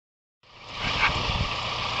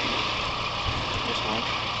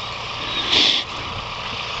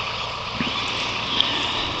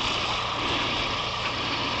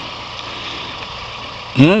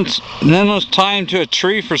And then let's tie him to a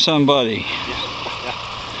tree for somebody.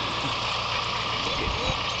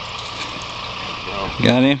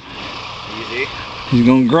 Got him? Easy. He's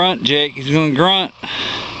gonna grunt, Jake. He's gonna grunt. I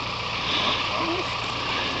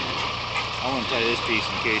want to tie this piece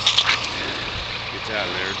in case it gets out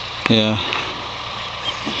of there. Yeah.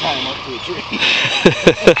 Tie him up to a tree.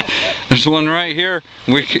 There's one right here.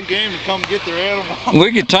 We could game to come get their animal.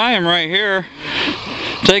 We could tie him right here.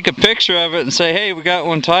 Take a picture of it and say, "Hey, we got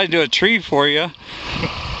one tied to a tree for you."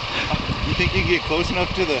 You think you can get close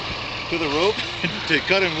enough to the rope to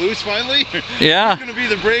cut him loose finally? Yeah. Who's gonna be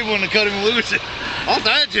the brave one to cut him loose? I'll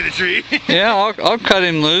tie it to the tree. Yeah, I'll cut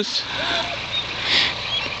him loose.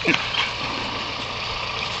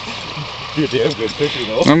 Be a damn good picture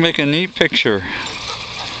though. I'll make a neat picture.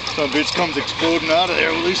 Some bitch comes exploding out of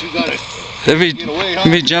there. Well, at least we got it. Get away, huh?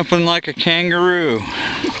 Be jumping like a kangaroo. I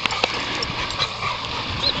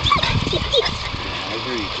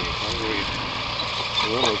agree, Jake. I agree. You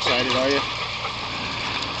a little excited, are you?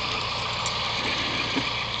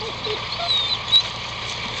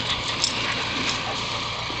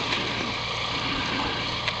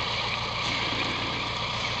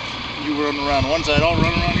 You run around one side, I'll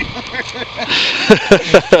run around the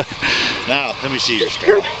other. Now, let me see your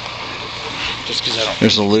scalp. Just because I don't.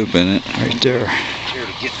 There's a loop in it right there. Care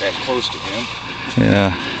to get that close to him.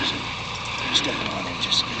 Yeah. Stepping on him,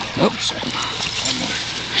 just give me a second.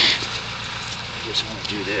 I just want to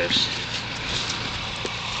do this.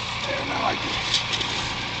 There, now I can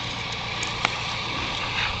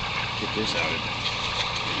get this out of it.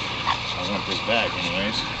 I want this back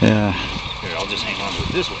anyways. Yeah. Here, I'll just hang on to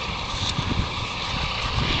it this way.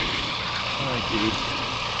 Alright, dude.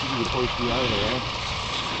 You can push me out of there, right?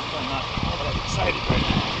 I'm not all that excited right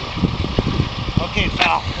now. Okay,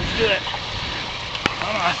 pal, let's do it.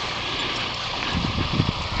 Come on.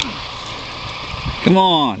 Come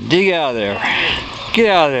on, dig out of there. Get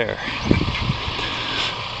out of there.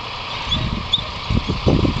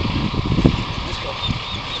 Let's go.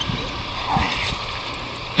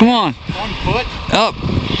 Come on. 1 foot. Up.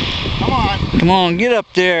 Come on. Come on, get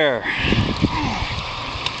up there.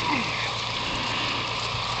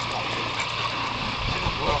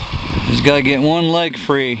 Just gotta get one leg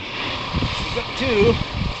free. We've got 2.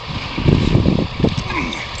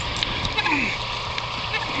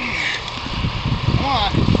 Come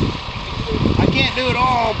on. I can't do it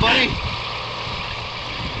all, buddy.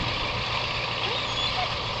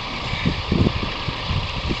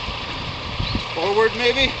 Forward,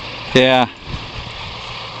 maybe? Yeah.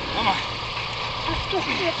 Come on.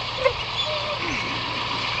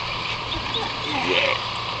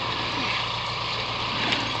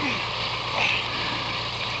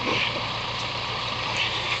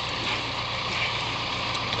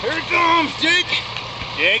 Here it comes, Jake.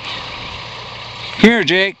 Jake. Here,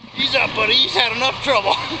 Jake. He's up, buddy. He's had enough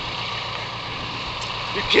trouble.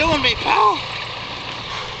 You're killing me, pal.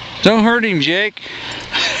 Don't hurt him, Jake.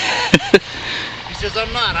 He says,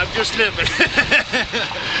 I'm not. I'm just living.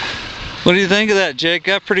 What do you think of that, Jake?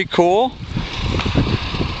 That pretty cool?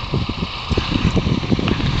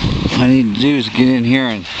 What I need to do is get in here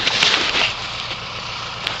and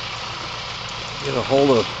get a hold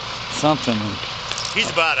of something and He's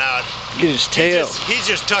about out. get his tail. He's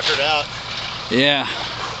just tuckered out. Yeah.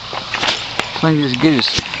 If I can just get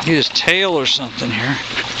his tail or something here.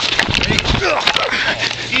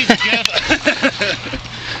 Easy, Jeff.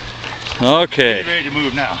 Okay. Get ready to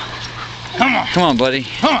move now. Come on. Come on, buddy.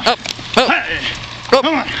 Come on. Up. Up. Hey. Up.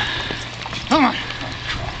 Come on. Come on.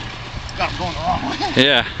 Got him going the wrong way.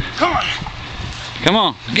 Yeah. Come on. Come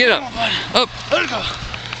on. Get up. Come on, buddy. Up. Let's go.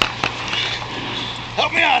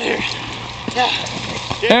 Help me out here. Yeah.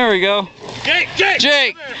 There we go. Jake, Jake.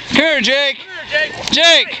 Jake. Come here, Jake. Come here, Jake.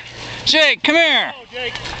 Jake. Jake, come here. No,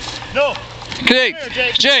 Jake. No. Jake. Come here,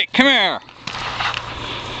 Jake. Jake, come here.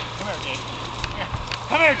 Come here, Jake. Here.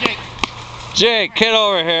 Come here, Jake. Jake, get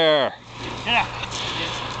over here. Get out.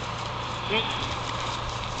 Jake.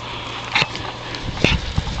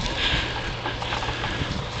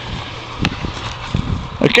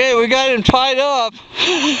 Okay, we got him tied up.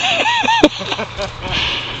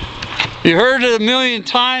 You heard it 1,000,000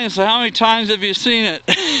 times, so how many times have you seen it?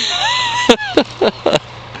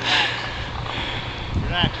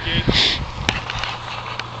 Relax, Jake.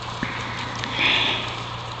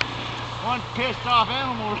 One pissed off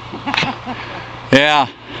animal. Yeah.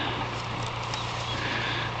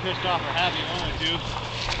 Pissed off or happy, one of the two.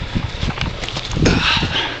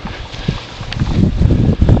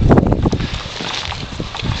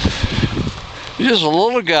 You're just a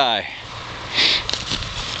little guy.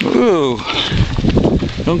 Ooh.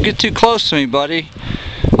 Don't get too close to me, buddy.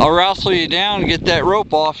 I'll wrestle you down and get that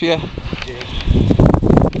rope off you. Jake.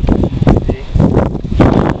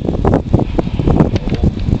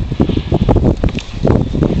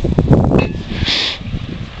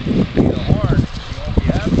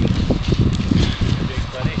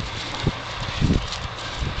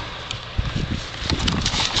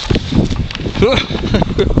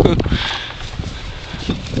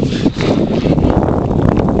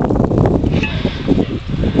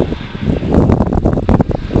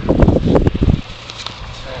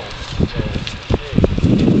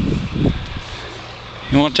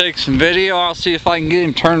 You want to take some video? I'll see if I can get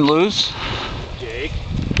him turned loose. Jake.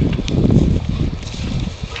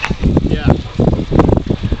 Yeah.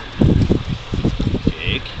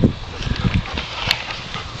 Jake.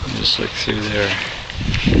 Just look through there.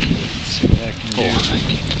 See what I can do.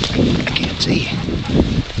 I can't see.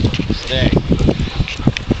 Stay.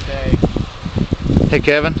 Stay. Hey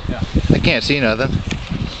Kevin? Yeah. I can't see nothing.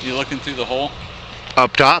 You looking through the hole?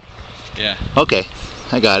 Up top? Yeah. Okay,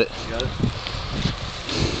 I got it. You got it?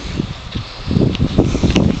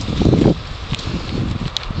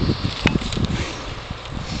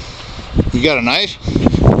 You got a knife?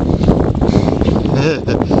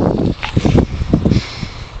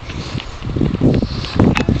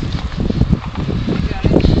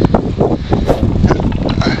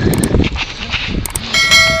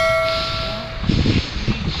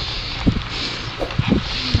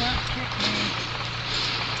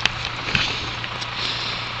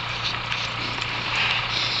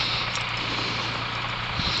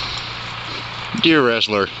 Deer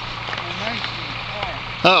wrestler.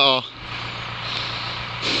 Uh-oh.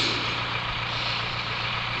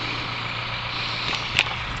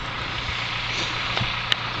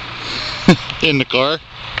 In the car?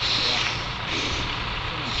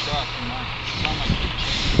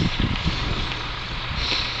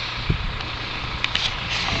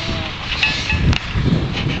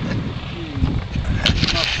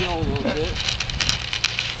 Uphill a little bit.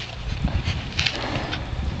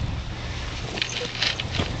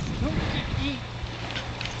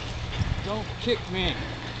 Don't kick me.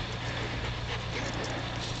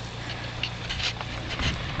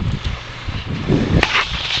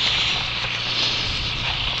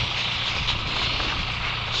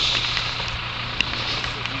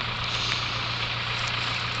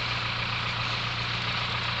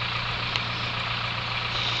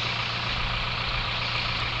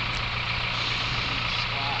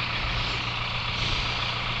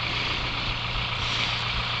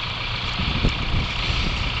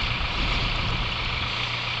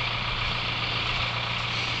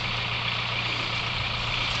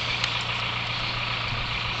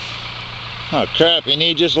 Oh crap, you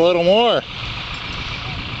need just a little more. Okay.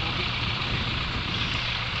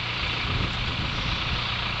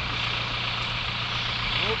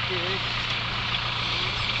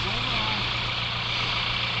 Hold on.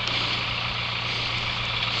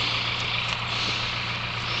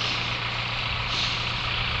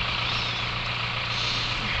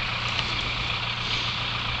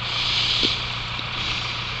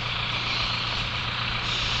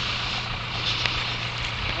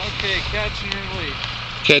 Okay, catch and release.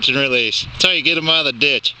 Catch and release. That's how you get them out of the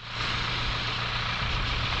ditch.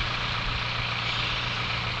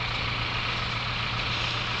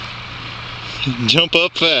 Jump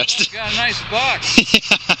up fast. Oh, got a nice buck.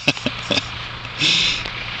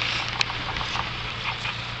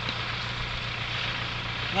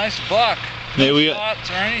 Nice buck. Maybe we No spots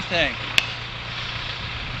or anything.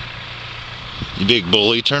 You big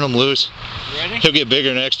bully, turn him loose. You ready? He'll get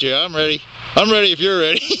bigger next year. I'm ready. I'm ready if you're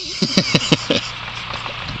ready.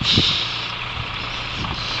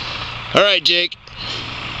 All right, Jake.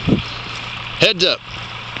 Heads up.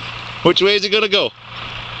 Which way is it gonna go?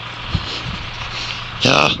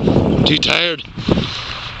 Ah, I'm too tired.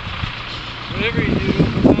 Whatever you do,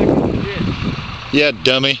 come back in the ditch. Yeah,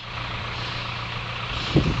 dummy.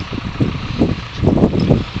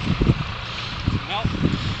 Nope.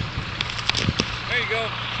 There you go.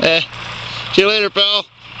 See you later, pal.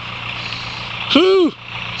 Whew!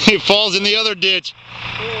 He falls in the other ditch.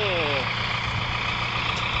 Oh,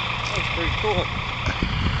 that's pretty cool.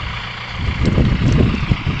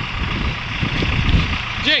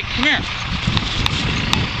 Jake, come here.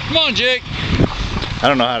 Come on, Jake. I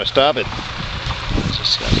don't know how to stop it.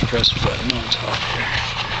 Just got to press the button on top here.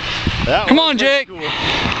 That Come was on, pretty Jake. cool.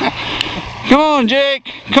 Come on, Jake.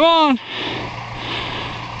 Come on.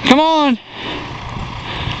 Come on.